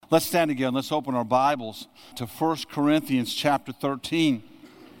Let's stand again. Let's open our Bibles to 1 Corinthians chapter 13.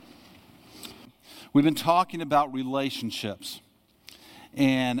 We've been talking about relationships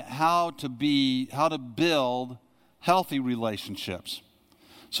and how to build healthy relationships.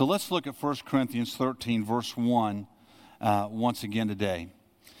 So let's look at 1 Corinthians 13, verse 1, once again today.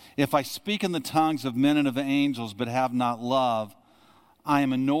 If I speak in the tongues of men and of angels, but have not love, I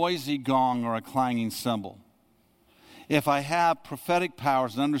am a noisy gong or a clanging cymbal. If I have prophetic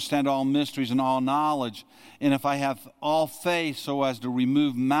powers and understand all mysteries and all knowledge, and if I have all faith so as to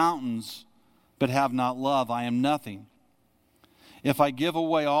remove mountains, but have not love, I am nothing. If I give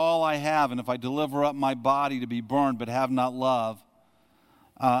away all I have, and if I deliver up my body to be burned, but have not love,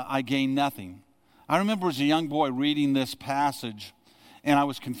 I gain nothing. I remember as a young boy reading this passage, and I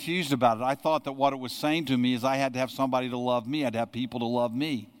was confused about it. I thought that what it was saying to me is I had to have somebody to love me. I had to have people to love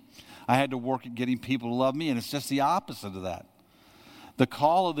me. I had to work at getting people to love me, and it's just the opposite of that. The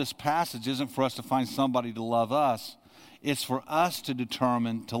call of this passage isn't for us to find somebody to love us. It's for us to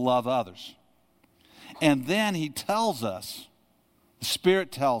determine to love others. And then he tells us, the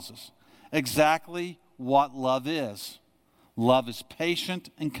Spirit tells us, exactly what love is. Love is patient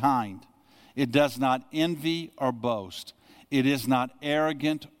and kind. It does not envy or boast. It is not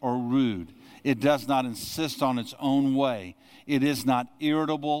arrogant or rude. It does not insist on its own way. It is not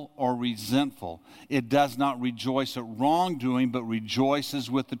irritable or resentful. It does not rejoice at wrongdoing, but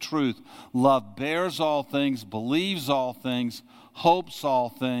rejoices with the truth. Love bears all things, believes all things, hopes all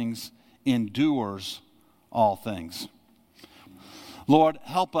things, endures all things. Lord,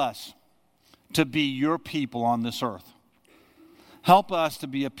 help us to be your people on this earth. Help us to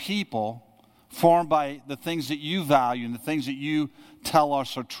be a people formed by the things that you value and the things that you tell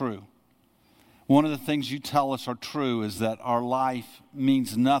us are true. One of the things you tell us are true is that our life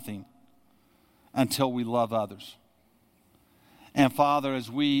means nothing until we love others. And Father,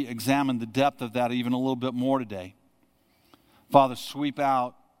 as we examine the depth of that even a little bit more today, Father, sweep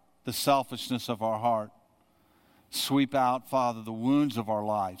out the selfishness of our heart. Sweep out, Father, the wounds of our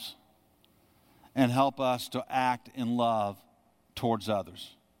lives. And help us to act in love towards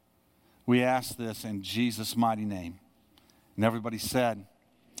others. We ask this in Jesus' mighty name. And everybody said,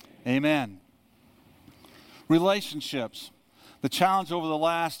 amen. Relationships. The challenge over the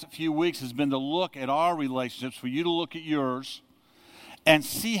last few weeks has been to look at our relationships, for you to look at yours and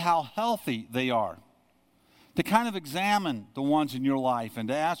see how healthy they are. To kind of examine the ones in your life and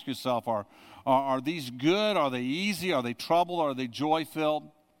to ask yourself, are these good? Are they easy? Are they troubled? Are they joy-filled?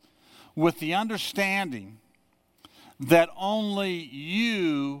 With the understanding that only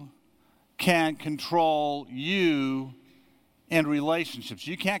you can control you in relationships.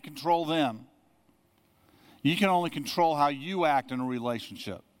 You can't control them. You can only control how you act in a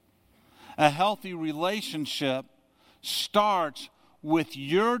relationship. A healthy relationship starts with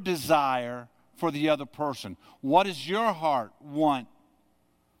your desire for the other person. What does your heart want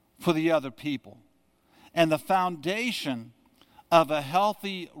for the other people? And the foundation of a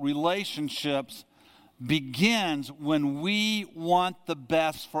healthy relationships begins when we want the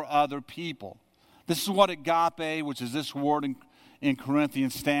best for other people. This is what agape, which is this word in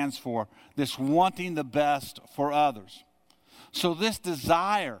Corinthians, stands for. This wanting the best for others. So this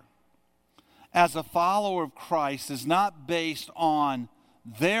desire as a follower of Christ is not based on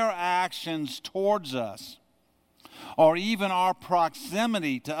their actions towards us or even our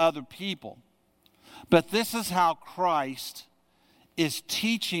proximity to other people. But this is how Christ is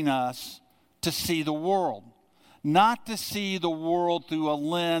teaching us to see the world. Not to see the world through a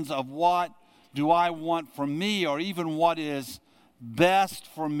lens of what do I want for me, or even what is best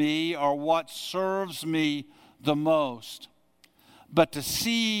for me, or what serves me the most. But to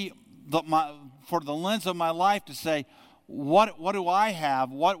see for the lens of my life to say, what do I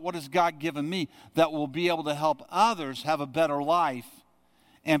have? What has God given me that will be able to help others have a better life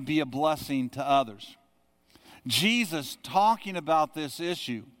and be a blessing to others? Jesus, talking about this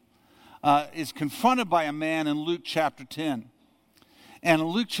issue, is confronted by a man in Luke chapter 10. And in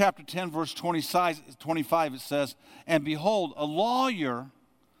Luke chapter 10, verse 25, it says, and behold, a lawyer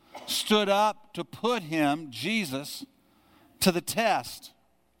stood up to put him, Jesus, to the test.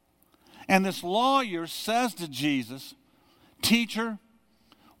 And this lawyer says to Jesus, Teacher,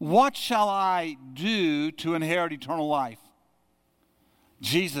 what shall I do to inherit eternal life?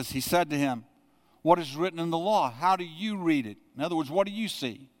 Jesus, he said to him, what is written in the law? How do you read it? In other words, what do you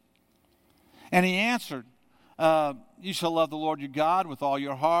see? And he answered, you shall love the Lord your God with all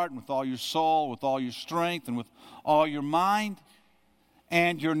your heart and with all your soul, with all your strength and with all your mind,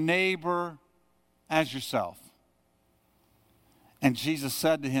 and your neighbor as yourself. And Jesus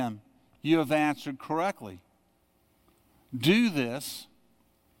said to him, you have answered correctly. Do this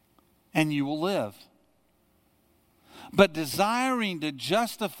and you will live. But desiring to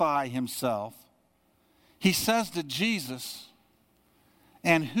justify himself, he says to Jesus,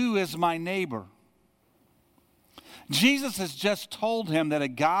 and who is my neighbor? Jesus has just told him that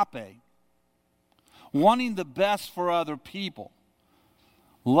agape, wanting the best for other people,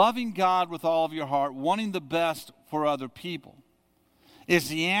 loving God with all of your heart, wanting the best for other people, is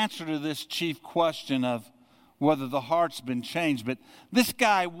the answer to this chief question of whether the heart's been changed. But this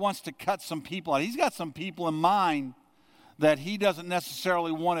guy wants to cut some people out. He's got some people in mind that he doesn't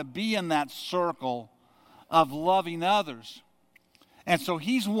necessarily want to be in that circle of loving others. And so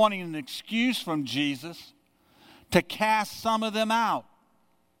he's wanting an excuse from Jesus to cast some of them out,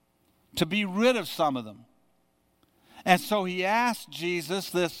 to be rid of some of them. And so he asked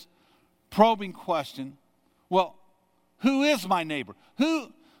Jesus this probing question, well, who is my neighbor?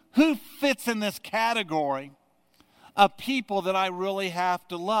 Who fits in this category of people that I really have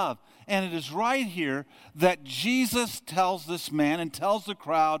to love? And it is right here that Jesus tells this man and tells the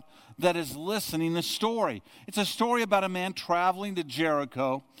crowd that is listening the story. It's a story about a man traveling to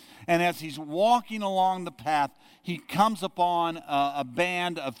Jericho, and as he's walking along the path, he comes upon a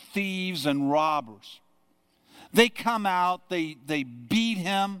band of thieves and robbers. They come out, they beat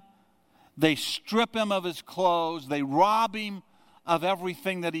him, they strip him of his clothes, they rob him of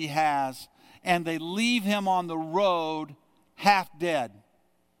everything that he has, and they leave him on the road half dead.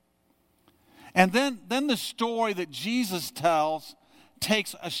 And then the story that Jesus tells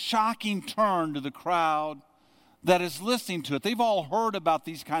takes a shocking turn to the crowd that is listening to it. They've all heard about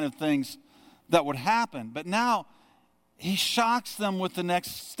these kind of things that would happen, but now he shocks them with the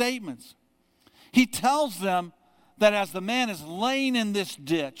next statements. He tells them that as the man is laying in this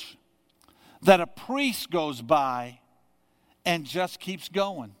ditch, that a priest goes by and just keeps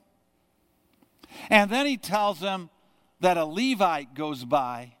going. And then he tells them that a Levite goes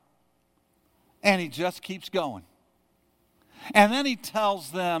by and he just keeps going. And then he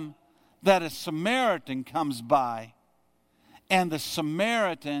tells them that a Samaritan comes by and the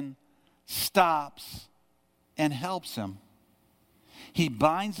Samaritan stops and helps him. He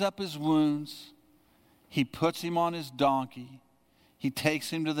binds up his wounds. He puts him on his donkey. He takes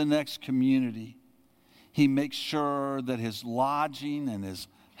him to the next community. He makes sure that his lodging and his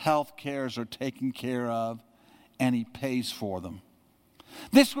health cares are taken care of, and he pays for them.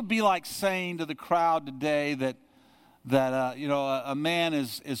 This would be like saying to the crowd today that a man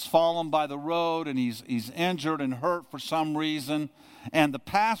is fallen by the road and he's injured and hurt for some reason, and the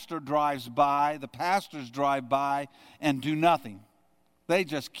pastors drive by and do nothing. They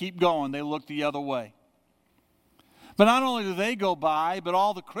just keep going. They look the other way. But not only do they go by, but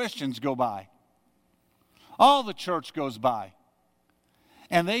all the Christians go by. All the church goes by.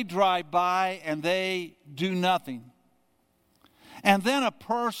 And they drive by and they do nothing. And then a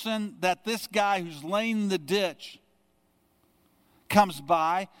person that this guy who's laying in the ditch comes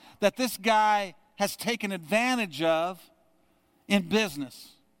by, that this guy has taken advantage of in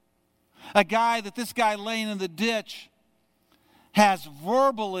business. A guy that this guy laying in the ditch has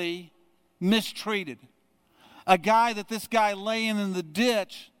verbally mistreated. A guy that this guy laying in the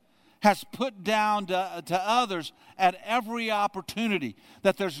ditch has put down to others at every opportunity.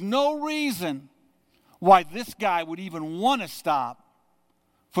 That there's no reason why this guy would even want to stop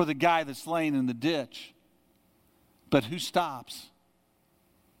for the guy that's laying in the ditch. But who stops?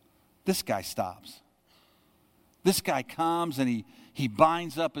 This guy stops. This guy comes and he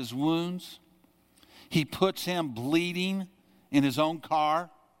binds up his wounds. He puts him bleeding in his own car.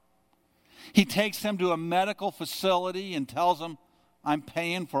 He takes him to a medical facility and tells him, I'm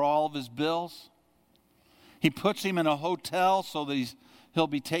paying for all of his bills. He puts him in a hotel so that he'll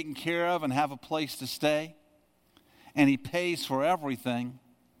be taken care of and have a place to stay. And he pays for everything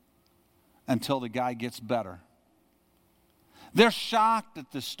until the guy gets better. They're shocked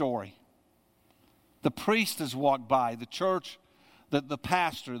at this story. The priest has walked by, the church, the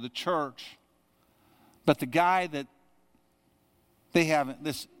pastor, the church. But the guy that they have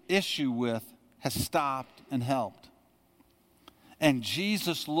this issue with has stopped and helped. And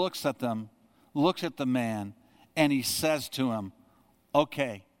Jesus looks at them, looks at the man, and he says to him,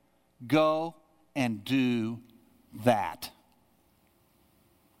 okay, go and do that.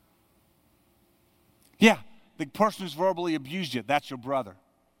 Yeah, the person who's verbally abused you, that's your brother.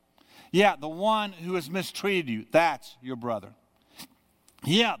 Yeah, the one who has mistreated you, that's your brother.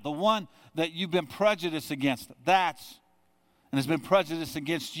 Yeah, the one that you've been prejudiced against, and has been prejudiced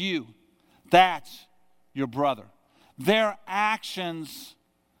against you, that's your brother. Their actions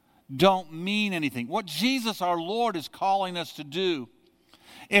don't mean anything. What Jesus, our Lord, is calling us to do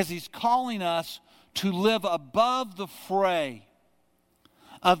is he's calling us to live above the fray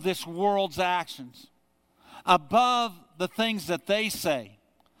of this world's actions, above the things that they say,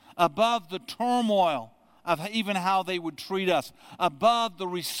 above the turmoil of even how they would treat us, above the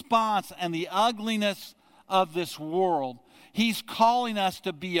response and the ugliness of this world. He's calling us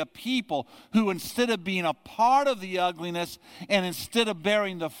to be a people who, instead of being a part of the ugliness and instead of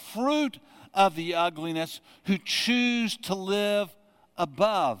bearing the fruit of the ugliness, who choose to live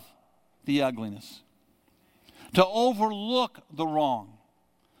above the ugliness, to overlook the wrong.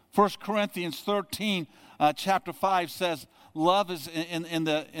 1 Corinthians 13, chapter 5 says, love is, in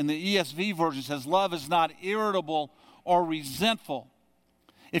the ESV version, says, love is not irritable or resentful.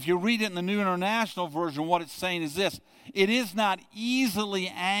 If you read it in the New International Version, what it's saying is this: it is not easily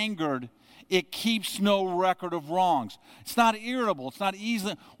angered. It keeps no record of wrongs. It's not irritable. It's not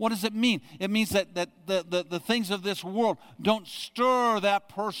easily. What does it mean? It means that the things of this world don't stir that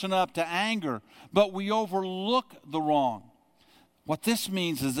person up to anger, but we overlook the wrong. What this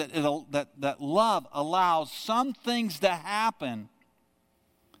means is that that love allows some things to happen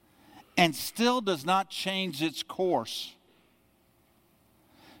and still does not change its course,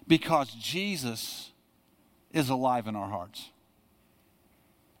 because Jesus is alive in our hearts.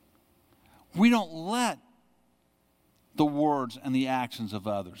 We don't let the words and the actions of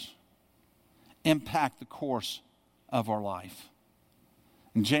others impact the course of our life.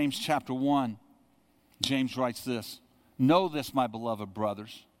 In James chapter 1, James writes this: know this, my beloved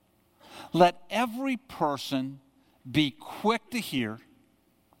brothers. Let every person be quick to hear,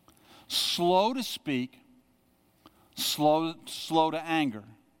 slow to speak, slow to anger.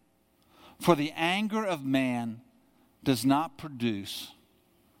 For the anger of man does not produce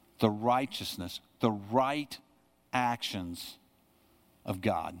the righteousness, the right actions of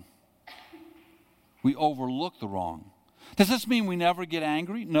God. We overlook the wrong. Does this mean we never get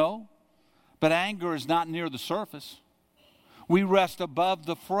angry? No. But anger is not near the surface. We rest above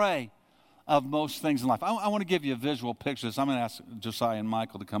the fray of most things in life. I want to give you a visual picture. I'm going to ask Josiah and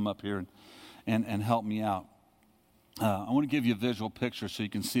Michael to come up here and help me out. I want to give you a visual picture so you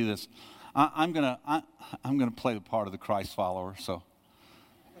can see this. I'm going to play the part of the Christ follower.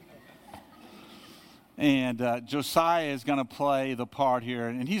 And Josiah is going to play the part here.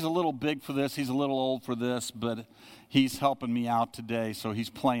 And he's a little big for this. He's a little old for this, but he's helping me out today, so he's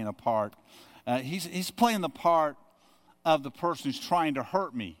playing a part. He's playing the part of the person who's trying to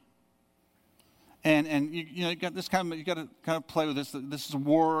hurt me. And you got this you got to kind of play with this. This is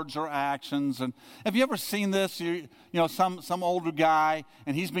words or actions. And have you ever seen this? Some older guy,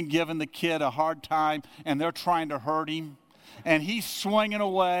 and he's been giving the kid a hard time, and they're trying to hurt him. And he's swinging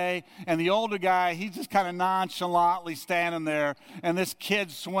away, and the older guy, he's just kind of nonchalantly standing there, and this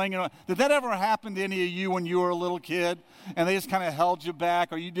kid's swinging away. Did that ever happen to any of you when you were a little kid, and they just kind of held you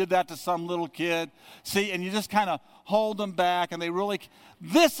back, or you did that to some little kid? See, and you just kind of hold them back, and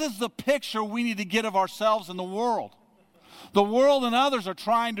this is the picture we need to get of ourselves in the world. The world and others are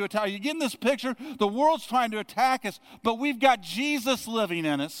trying to attack. Are you getting this picture? The world's trying to attack us, but we've got Jesus living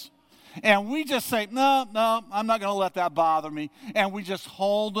in us. And we just say, no, I'm not going to let that bother me. And we just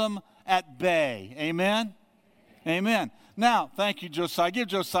hold them at bay. Amen? Amen. Now, thank you, Josiah. Give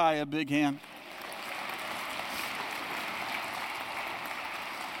Josiah a big hand.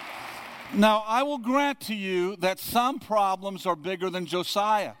 Now, I will grant to you that some problems are bigger than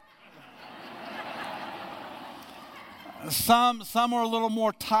Josiah. Some are a little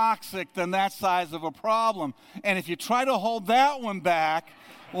more toxic than that size of a problem. And if you try to hold that one back,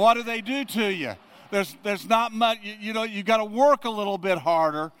 what do they do to you? There's not much, you got to work a little bit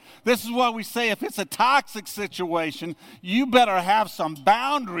harder. This is why we say if it's a toxic situation, you better have some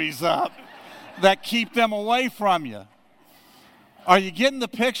boundaries up that keep them away from you. Are you getting the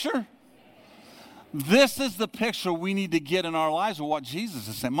picture? This is the picture we need to get in our lives of what Jesus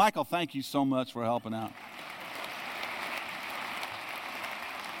is saying. Michael, thank you so much for helping out.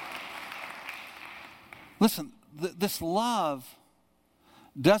 Listen, this love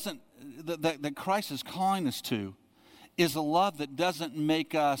that Christ is calling us to is a love that doesn't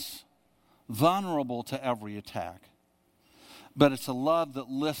make us vulnerable to every attack, but it's a love that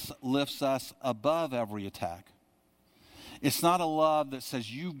lifts us above every attack. It's not a love that says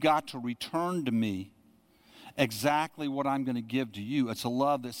you've got to return to me exactly what I'm going to give to you. It's a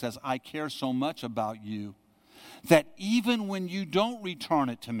love that says I care so much about you that even when you don't return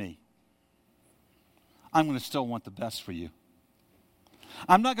it to me, I'm going to still want the best for you.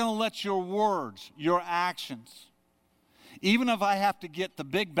 I'm not going to let your words, your actions, even if I have to get the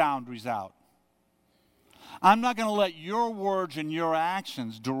big boundaries out, I'm not going to let your words and your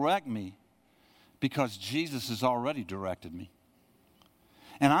actions direct me, because Jesus has already directed me.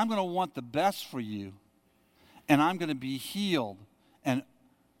 And I'm going to want the best for you, and I'm going to be healed, and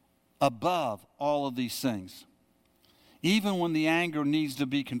above all of these things. Even when the anger needs to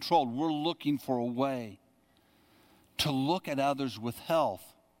be controlled, we're looking for a way to look at others with health.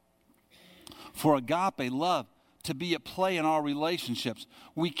 For agape love to be at play in our relationships,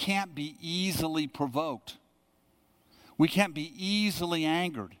 we can't be easily provoked. We can't be easily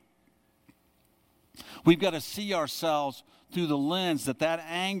angered. We've got to see ourselves through the lens that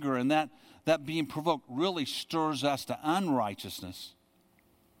anger and that being provoked really stirs us to unrighteousness.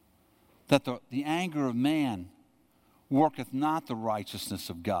 That the anger of man worketh not the righteousness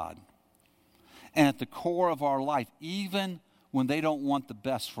of God. And at the core of our life, even when they don't want the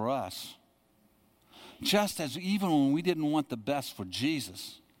best for us, just as even when we didn't want the best for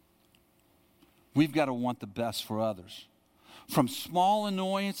Jesus, we've got to want the best for others. From small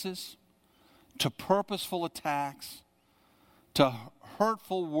annoyances to purposeful attacks to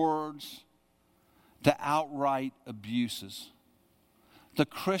hurtful words to outright abuses. The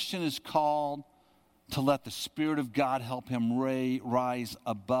Christian is called to let the Spirit of God help him rise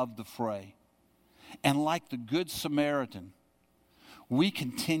above the fray. And like the Good Samaritan, we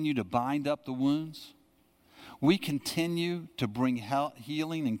continue to bind up the wounds. We continue to bring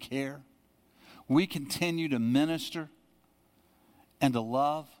healing and care. We continue to minister and to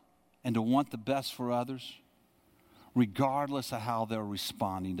love and to want the best for others, regardless of how they're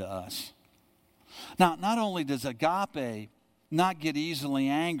responding to us. Now, not only does agape not get easily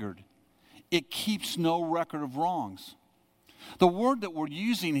angered, it keeps no record of wrongs. The word that we're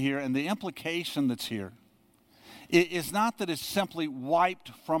using here and the implication that's here is not that it's simply wiped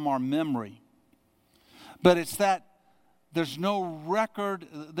from our memory, but it's that there's no record.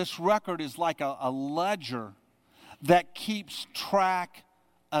 This record is like a ledger that keeps track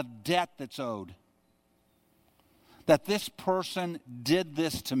of debt that's owed. That this person did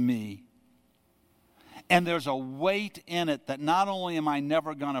this to me. And there's a weight in it that not only am I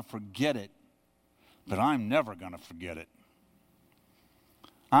never going to forget it, but I'm never going to forget it.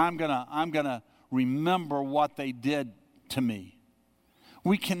 I'm going to remember what they did to me.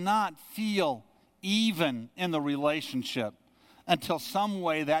 We cannot feel even in the relationship until some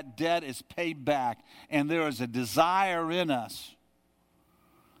way that debt is paid back and there is a desire in us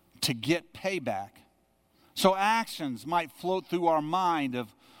to get payback. So actions might float through our mind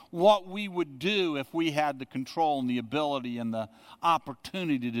of what we would do if we had the control and the ability and the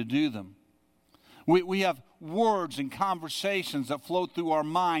opportunity to do them. We have words and conversations that float through our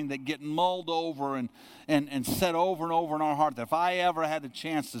mind that get mulled over and said over and over in our heart that if I ever had the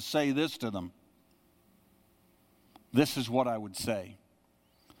chance to say this to them, this is what I would say.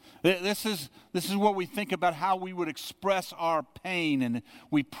 This is what we think about how we would express our pain, and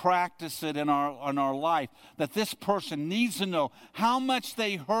we practice it in our life. That this person needs to know how much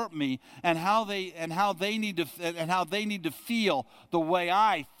they hurt me and how they need to feel the way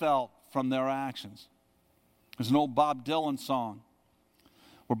I felt from their actions. There's an old Bob Dylan song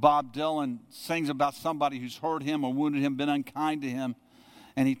where Bob Dylan sings about somebody who's hurt him or wounded him, been unkind to him,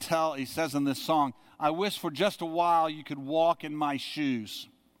 and he says in this song, "I wish for just a while you could walk in my shoes,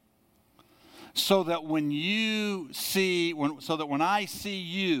 so that when I see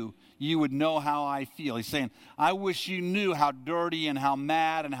you, you would know how I feel." He's saying, I wish you knew how dirty and how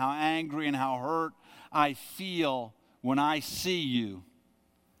mad and how angry and how hurt I feel when I see you.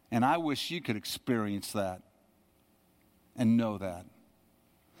 And I wish you could experience that and know that.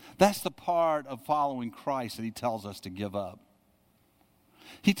 That's the part of following Christ that he tells us to give up.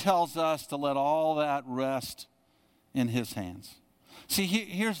 He tells us to let all that rest in his hands. See,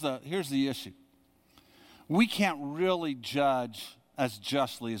 here's the issue. We can't really judge as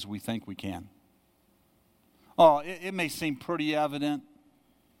justly as we think we can. It may seem pretty evident,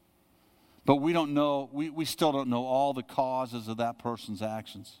 but we don't know. We still don't know all the causes of that person's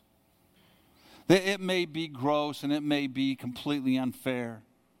actions. It may be gross and it may be completely unfair,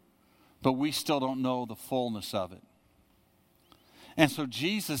 but we still don't know the fullness of it. And so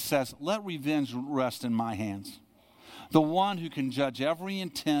Jesus says, let revenge rest in my hands. The one who can judge every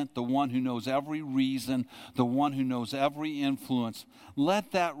intent, the one who knows every reason, the one who knows every influence,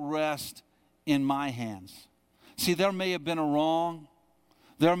 let that rest in my hands. See, there may have been a wrong.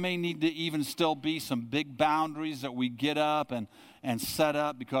 There may need to even still be some big boundaries that we get up and set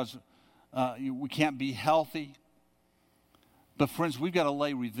up because we can't be healthy. But friends, we've got to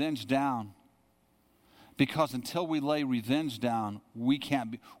lay revenge down. Because until we lay revenge down,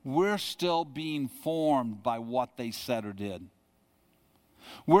 we're still being formed by what they said or did.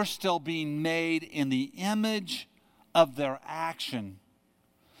 We're still being made in the image of their action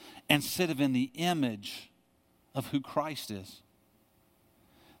instead of in the image of who Christ is.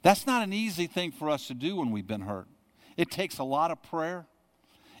 That's not an easy thing for us to do when we've been hurt. It takes a lot of prayer.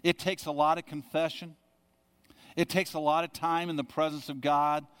 It takes a lot of confession. It takes a lot of time in the presence of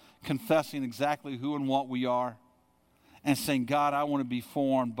God, confessing exactly who and what we are, and saying, God, I want to be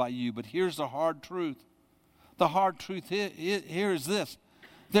formed by you. But here's the hard truth. The hard truth here is this.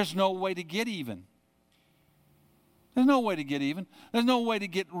 There's no way to get even. There's no way to get even. There's no way to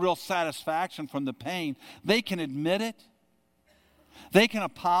get real satisfaction from the pain. They can admit it. They can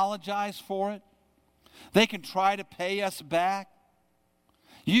apologize for it. They can try to pay us back.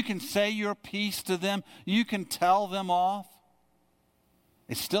 You can say your piece to them. You can tell them off.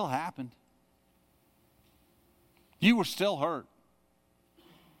 It still happened. You were still hurt.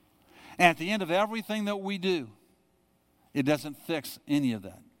 And at the end of everything that we do, it doesn't fix any of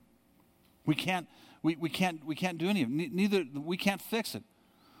that. We can't do any of it. Neither we can't fix it.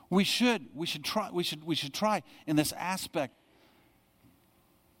 We should try in this aspect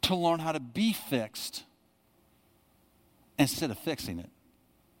to learn how to be fixed instead of fixing it.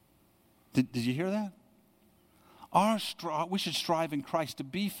 Did you hear that? We should strive in Christ to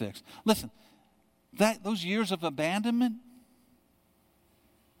be fixed. Listen, those years of abandonment,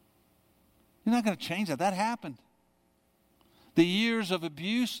 you're not going to change that. That happened. The years of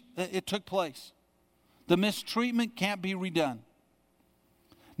abuse, it took place. The mistreatment can't be redone.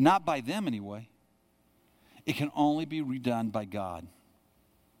 Not by them anyway. It can only be redone by God.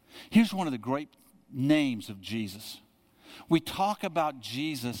 Here's one of the great names of Jesus. We talk about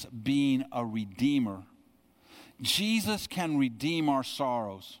Jesus being a redeemer. Jesus can redeem our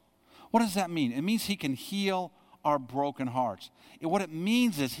sorrows. What does that mean? It means he can heal our broken hearts. What it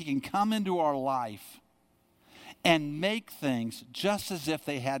means is he can come into our life and make things just as if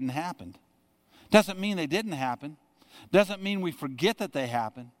they hadn't happened. Doesn't mean they didn't happen. Doesn't mean we forget that they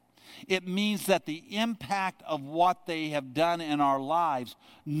happened. It means that the impact of what they have done in our lives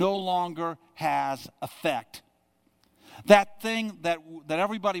no longer has effect. That thing that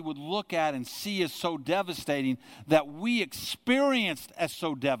everybody would look at and see as so devastating, that we experienced as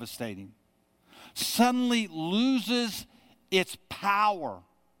so devastating, suddenly loses its power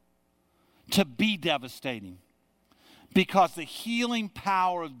to be devastating. Because the healing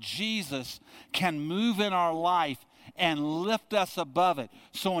power of Jesus can move in our life and lift us above it.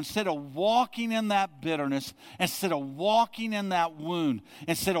 So instead of walking in that bitterness, instead of walking in that wound,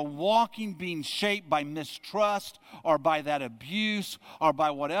 instead of walking being shaped by mistrust or by that abuse or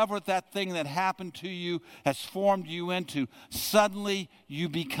by whatever that thing that happened to you has formed you into, suddenly you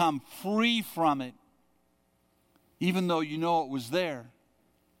become free from it, even though you know it was there.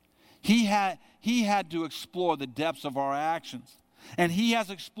 He had to explore the depths of our actions. And he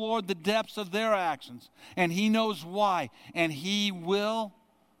has explored the depths of their actions. And he knows why. And he will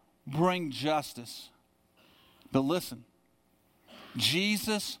bring justice. But listen,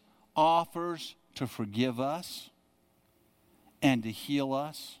 Jesus offers to forgive us and to heal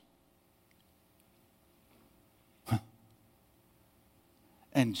us.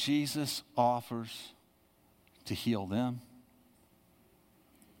 And Jesus offers to heal them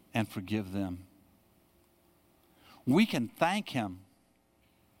and forgive them. We can thank him.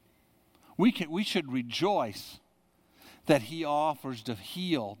 We should rejoice that he offers to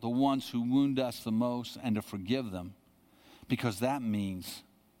heal the ones who wound us the most and to forgive them, because that means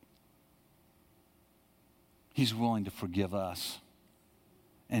he's willing to forgive us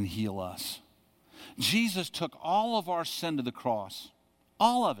and heal us. Jesus took all of our sin to the cross.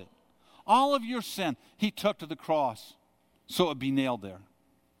 All of it. All of your sin he took to the cross so it would be nailed there.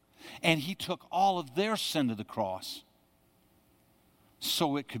 And he took all of their sin to the cross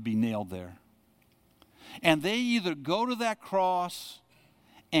so it could be nailed there. And they either go to that cross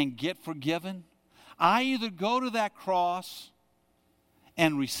and get forgiven. I either go to that cross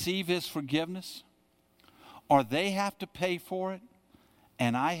and receive his forgiveness, or they have to pay for it,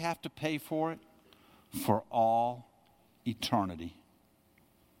 and I have to pay for it for all eternity.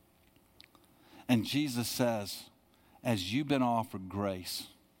 And Jesus says, as you've been offered grace,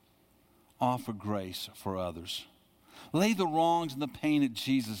 offer grace for others. Lay the wrongs and the pain at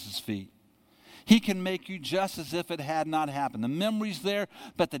Jesus' feet. He can make you just as if it had not happened. The memory's there,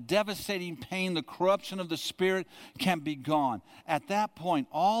 but the devastating pain, the corruption of the spirit can be gone. At that point,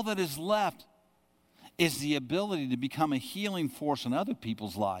 all that is left is the ability to become a healing force in other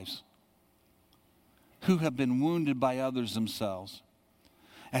people's lives who have been wounded by others themselves.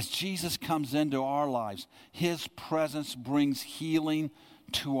 As Jesus comes into our lives, his presence brings healing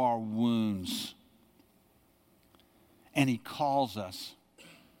to our wounds. And he calls us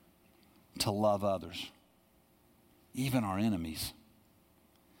to love others, even our enemies,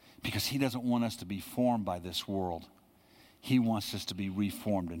 because he doesn't want us to be formed by this world. He wants us to be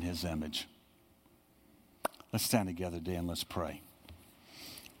reformed in his image. Let's stand together today and let's pray.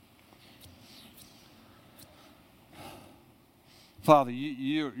 Father,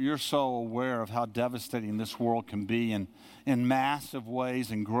 you're so aware of how devastating this world can be in massive ways,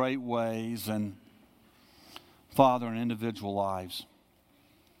 in great ways, and, Father, in individual lives.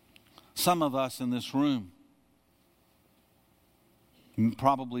 Some of us in this room, and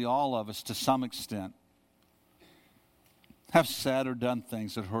probably all of us to some extent, have said or done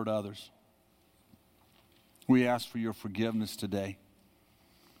things that hurt others. We ask for your forgiveness today.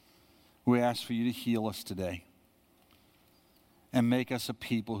 We ask for you to heal us today and make us a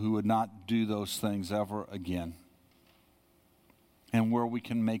people who would not do those things ever again. And where we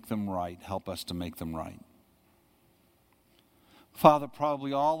can make them right, help us to make them right. Father,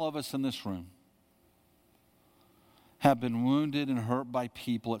 probably all of us in this room have been wounded and hurt by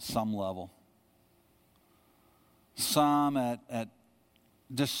people at some level. Some at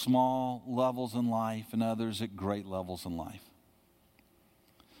just small levels in life, and others at great levels in life.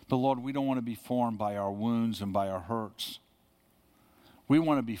 But Lord, we don't want to be formed by our wounds and by our hurts. We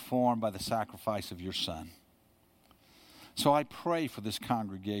want to be formed by the sacrifice of your Son. So I pray for this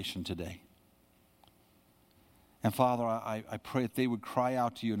congregation today. And Father, I pray that they would cry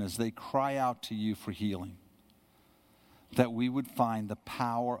out to you, and as they cry out to you for healing, that we would find the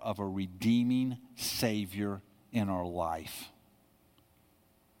power of a redeeming Savior in our life.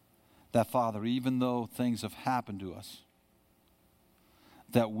 That, Father, even though things have happened to us,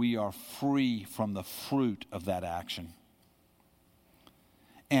 that we are free from the fruit of that action.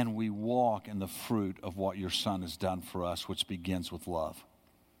 And we walk in the fruit of what your Son has done for us, which begins with love.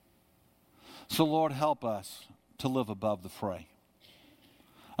 So, Lord, help us to live above the fray.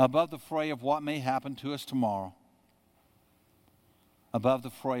 Above the fray of what may happen to us tomorrow. Above the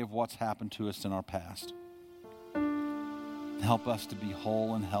fray of what's happened to us in our past. Help us to be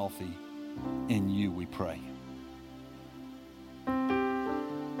whole and healthy in you, we pray.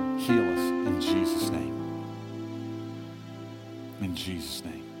 Heal us in Jesus' name. In Jesus'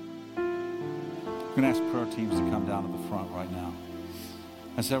 name. I'm going to ask prayer teams to come down to the front right now.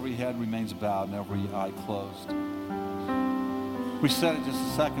 As every head remains bowed and every eye closed. We said it just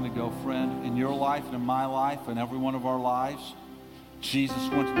a second ago, friend. In your life and in my life and every one of our lives, Jesus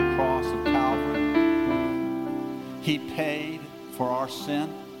went to the cross of Calvary. He paid for our sin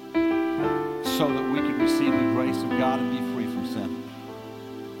so that we could receive the grace of God and be free from sin.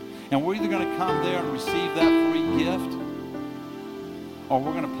 And we're either going to come there and receive that free gift, or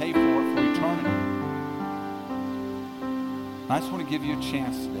we're going to pay for it for eternity. And I just want to give you a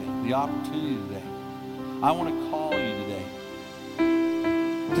chance today, the opportunity today. I want to call you today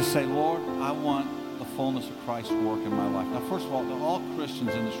to say, Lord, I want the fullness of Christ's work in my life. Now, first of all, to all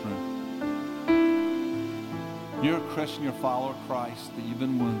Christians in this room, you're a Christian, you're a follower of Christ, that you've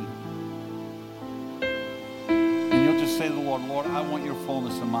been wounded. And you'll just say to the Lord, Lord, I want your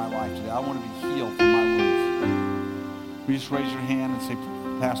fullness in my life today. I want to be healed from my wounds. Will you just raise your hand and say,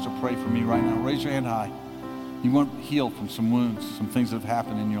 Pastor, pray for me right now. Raise your hand high. You want healed from some wounds, some things that have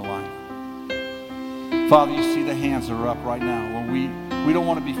happened in your life. Father, you see the hands that are up right now. Where we don't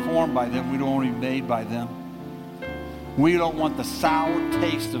want to be formed by them. We don't want to be made by them. We don't want the sour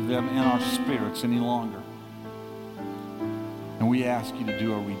taste of them in our spirits any longer. And we ask you to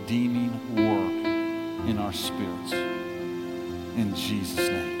do a redeeming work in our spirits. In Jesus'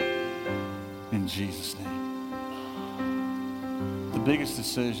 name. In Jesus' name. The biggest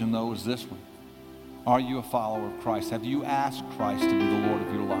decision, though, is this one. Are you a follower of Christ? Have you asked Christ to be the Lord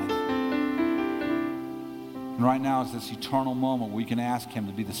of your life? And right now is this eternal moment where you can ask him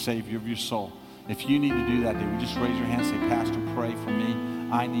to be the Savior of your soul. If you need to do that, then just raise your hand and say, Pastor, pray for me.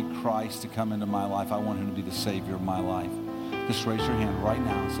 I need Christ to come into my life. I want him to be the Savior of my life. Just raise your hand right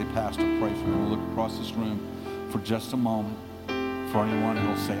now and say, Pastor, pray for me. We'll look across this room for just a moment for anyone who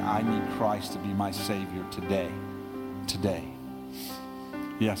will say, I need Christ to be my Savior today. Today.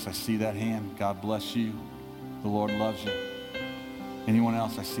 Yes, I see that hand. God bless you. The Lord loves you. Anyone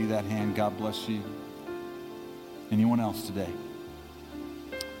else? I see that hand. God bless you. Anyone else today?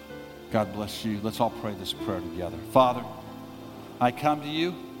 God bless you. Let's all pray this prayer together. Father, I come to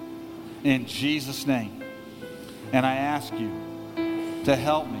you in Jesus' name, and I ask you to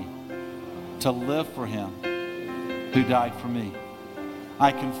help me to live for him who died for me.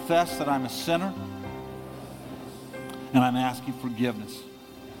 I confess that I'm a sinner, and I'm asking forgiveness.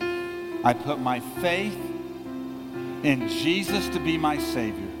 I put my faith in Jesus to be my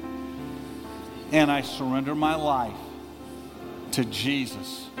Savior, and I surrender my life to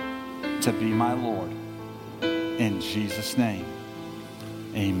Jesus to be my Lord. In Jesus' name,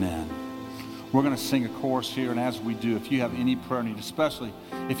 amen. We're going to sing a chorus here, and as we do, if you have any prayer need, especially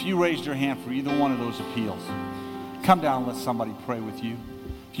if you raised your hand for either one of those appeals, come down and let somebody pray with you.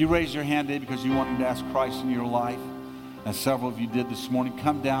 If you raised your hand today because you wanted to ask Christ in your life, as several of you did this morning,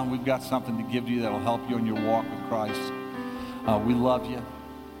 come down. We've got something to give you that will help you in your walk with Christ. We love you.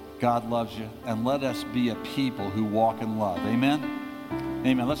 God loves you. And let us be a people who walk in love. Amen?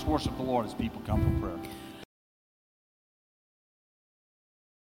 Amen. Let's worship the Lord as people come for prayer.